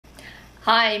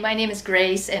Hi, my name is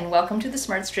Grace and welcome to the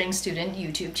Smart String Student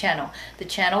YouTube channel, the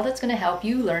channel that's going to help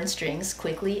you learn strings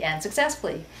quickly and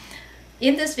successfully.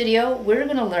 In this video, we're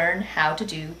going to learn how to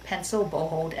do pencil bow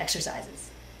hold exercises.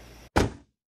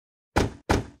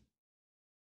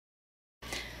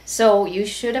 So you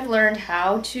should have learned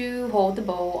how to hold the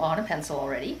bow on a pencil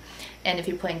already. And if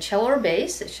you're playing cello or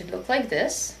bass, it should look like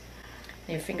this.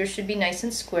 Your fingers should be nice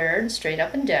and squared, straight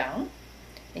up and down.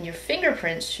 And your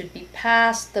fingerprints should be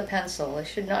past the pencil. They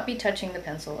should not be touching the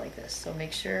pencil like this. So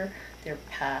make sure they're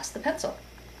past the pencil.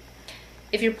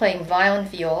 If you're playing violin,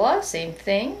 viola, same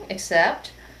thing,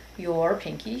 except your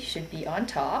pinky should be on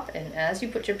top. And as you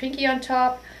put your pinky on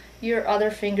top, your other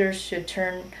fingers should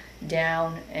turn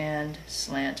down and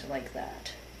slant like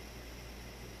that.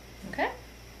 Okay?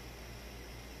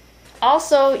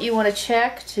 Also, you want to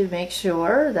check to make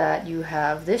sure that you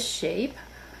have this shape,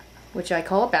 which I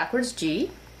call a backwards G.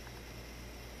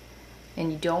 And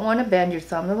you don't want to bend your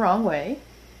thumb the wrong way.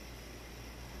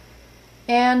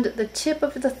 And the tip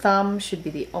of the thumb should be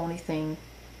the only thing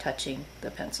touching the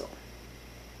pencil.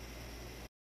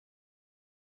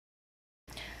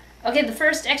 Okay, the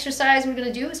first exercise we're going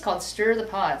to do is called stir the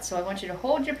pot. So I want you to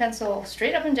hold your pencil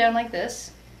straight up and down like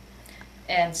this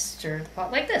and stir the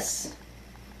pot like this.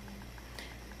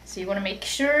 So you want to make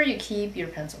sure you keep your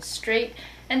pencil straight.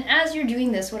 And as you're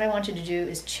doing this, what I want you to do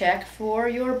is check for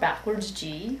your backwards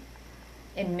G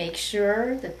and make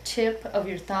sure the tip of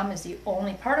your thumb is the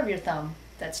only part of your thumb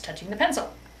that's touching the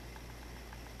pencil.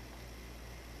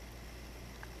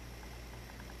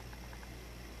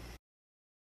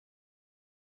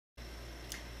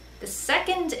 The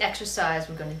second exercise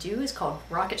we're going to do is called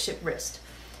rocket ship wrist.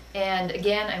 And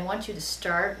again, I want you to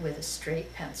start with a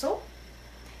straight pencil.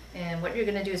 And what you're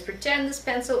going to do is pretend this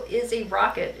pencil is a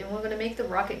rocket, and we're going to make the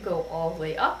rocket go all the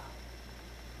way up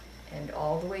and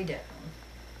all the way down.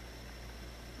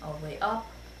 All the way up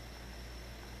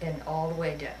and all the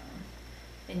way down.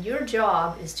 And your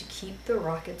job is to keep the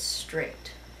rocket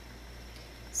straight.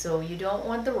 So you don't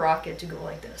want the rocket to go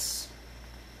like this.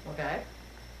 Okay?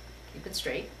 Keep it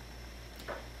straight.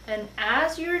 And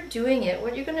as you're doing it,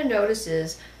 what you're going to notice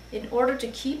is, in order to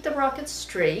keep the rocket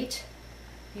straight,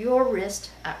 your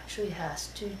wrist actually has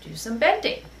to do some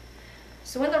bending.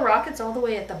 So when the rocket's all the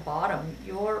way at the bottom,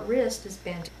 your wrist is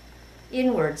bent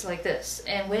inwards like this.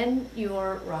 And when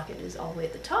your rocket is all the way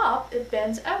at the top, it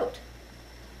bends out.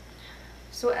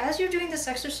 So as you're doing this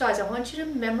exercise, I want you to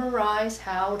memorize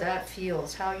how that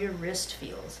feels, how your wrist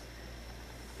feels,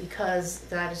 because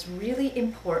that is really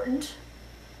important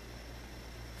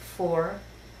for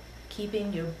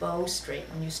keeping your bow straight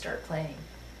when you start playing.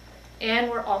 And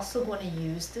we're also going to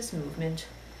use this movement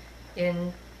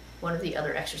in one of the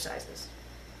other exercises.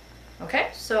 Okay,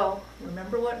 so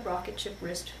remember what rocket ship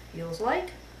wrist feels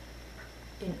like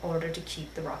in order to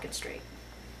keep the rocket straight.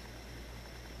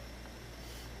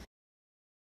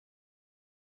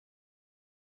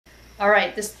 All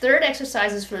right, this third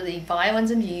exercise is for the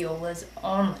violins and violas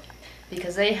only,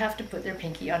 because they have to put their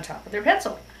pinky on top of their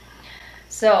pencil.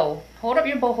 So hold up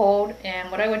your bow hold, and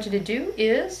what I want you to do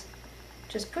is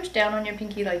just push down on your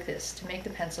pinky like this to make the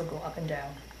pencil go up and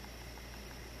down.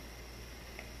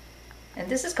 And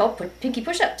this is called pinky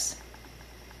push-ups.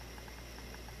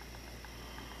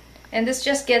 And this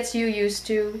just gets you used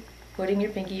to putting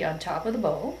your pinky on top of the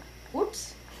bow.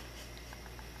 Whoops.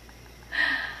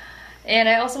 And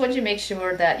I also want you to make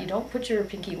sure that you don't put your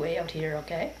pinky way out here,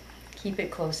 okay? Keep it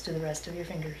close to the rest of your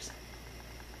fingers.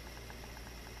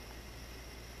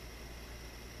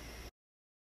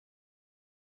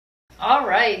 All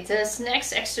right, this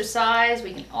next exercise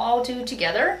we can all do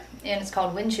together, and it's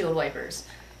called windshield wipers.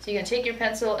 So you're going to take your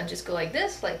pencil and just go like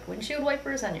this, like windshield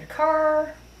wipers on your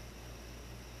car.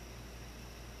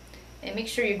 And make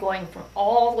sure you're going from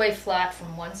all the way flat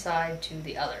from one side to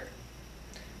the other.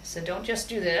 So don't just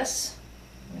do this.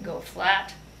 I'm going to go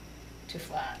flat to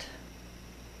flat.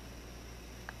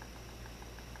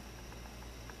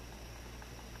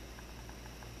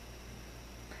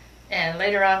 And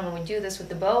later on when we do this with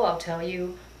the bow, I'll tell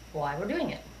you why we're doing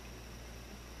it.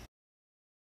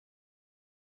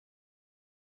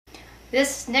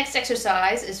 This next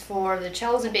exercise is for the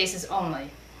cellos and basses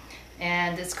only,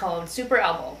 and it's called super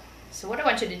elbow. So what I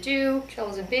want you to do,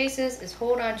 cellos and basses, is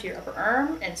hold on to your upper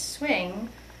arm and swing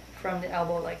from the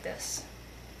elbow like this.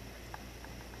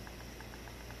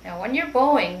 Now when you're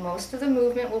bowing, most of the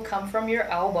movement will come from your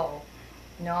elbow,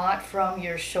 not from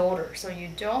your shoulder. So you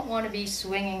don't want to be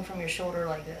swinging from your shoulder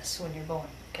like this when you're bowing,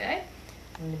 okay?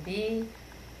 You want to be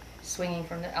swinging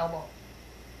from the elbow.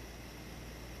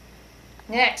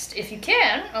 Next, if you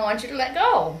can, I want you to let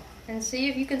go and see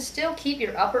if you can still keep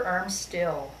your upper arm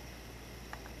still.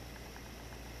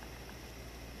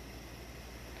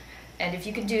 And if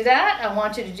you can do that, I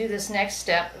want you to do this next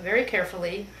step very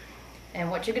carefully.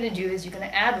 And what you're going to do is you're going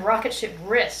to add rocket ship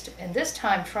wrist. And this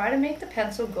time, try to make the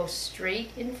pencil go straight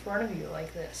in front of you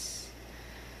like this.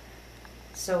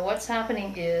 So what's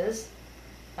happening is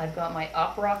I've got my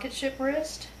up rocket ship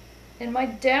wrist and my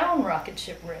down rocket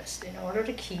ship wrist in order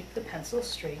to keep the pencil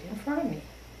straight in front of me.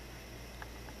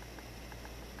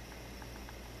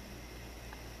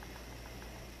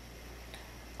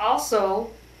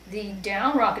 Also, the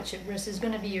down rocket ship wrist is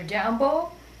going to be your down bow,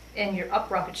 and your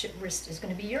up rocket ship wrist is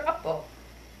going to be your up bow.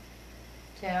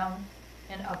 Down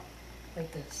and up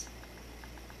like this.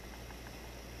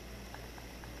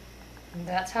 And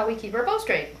that's how we keep our bow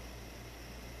straight.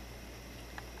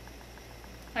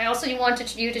 I also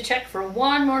want you to check for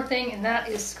one more thing, and that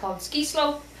is called ski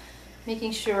slope,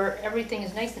 making sure everything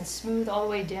is nice and smooth all the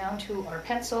way down to our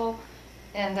pencil,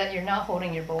 and that you're not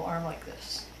holding your bow arm like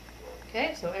this.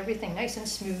 Okay, so everything nice and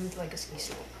smooth like a ski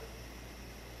slope.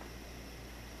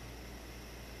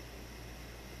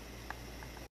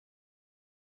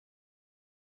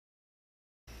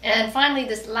 And finally,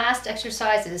 this last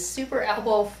exercise is super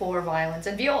elbow for violins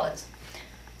and violas.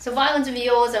 So violins and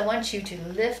violas, I want you to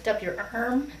lift up your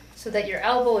arm so that your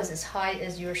elbow is as high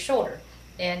as your shoulder.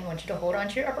 And I want you to hold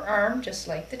onto your upper arm just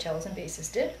like the cellos and basses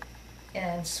did,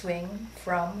 and swing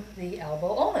from the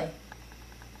elbow only.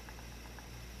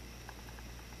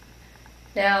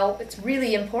 Now, it's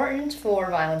really important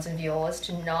for violins and violas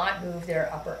to not move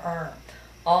their upper arm.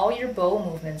 All your bow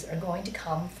movements are going to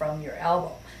come from your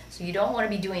elbow. So you don't want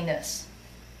to be doing this,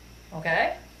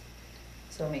 okay?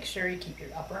 So make sure you keep your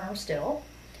upper arm still,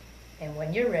 and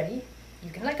when you're ready,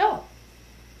 you can let go.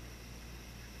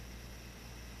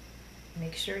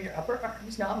 Make sure your upper arm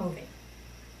is not moving.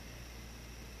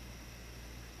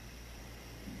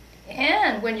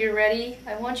 And when you're ready,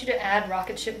 I want you to add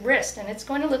rocket ship wrist, and it's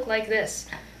going to look like this.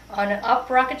 On an up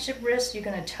rocket ship wrist, you're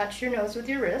going to touch your nose with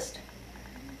your wrist,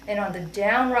 and on the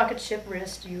down rocket ship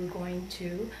wrist, you're going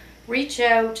to reach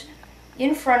out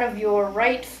in front of your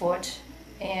right foot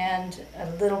and a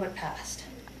little bit past.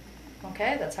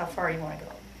 Okay, that's how far you want to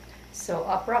go. So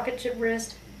up rocket ship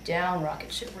wrist, down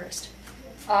rocket ship wrist.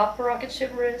 Up rocket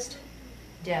ship wrist,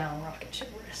 down rocket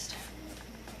ship wrist.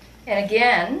 And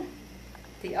again,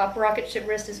 the up rocket ship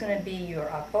wrist is going to be your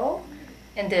up bow,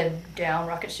 and the down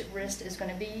rocket ship wrist is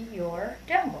going to be your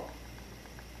down bow.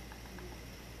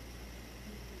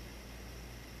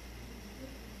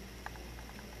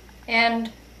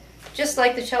 And just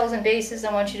like the cellos and basses,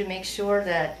 I want you to make sure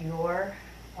that your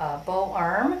bow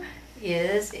arm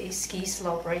is a ski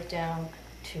slope right down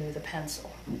to the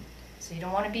pencil. So you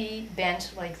don't want to be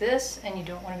bent like this, and you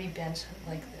don't want to be bent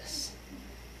like this.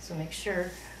 So make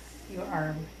sure your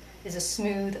arm is a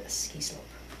smooth ski slope.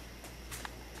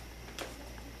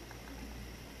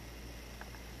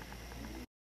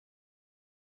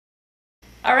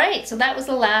 All right, so that was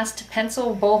the last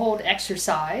pencil bow hold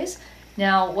exercise.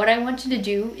 Now, what I want you to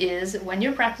do is, when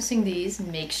you're practicing these,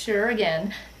 make sure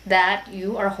again that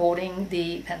you are holding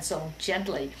the pencil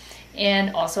gently.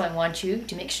 And also I want you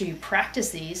to make sure you practice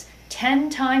these 10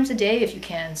 times a day if you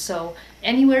can. So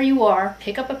anywhere you are,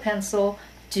 pick up a pencil,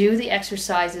 do the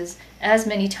exercises as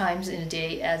many times in a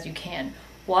day as you can.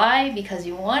 Why? Because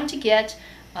you want to get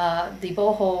the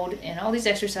bow hold and all these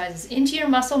exercises into your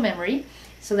muscle memory,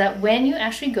 so that when you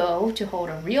actually go to hold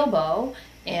a real bow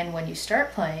and when you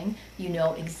start playing, you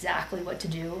know exactly what to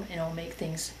do, and it'll make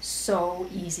things so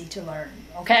easy to learn,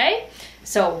 okay?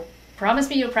 So promise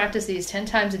me you'll practice these 10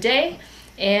 times a day,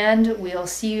 and we'll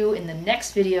see you in the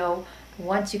next video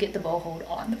once you get the bow hold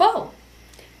on the bow.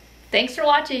 Thanks for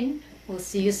watching. We'll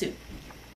see you soon.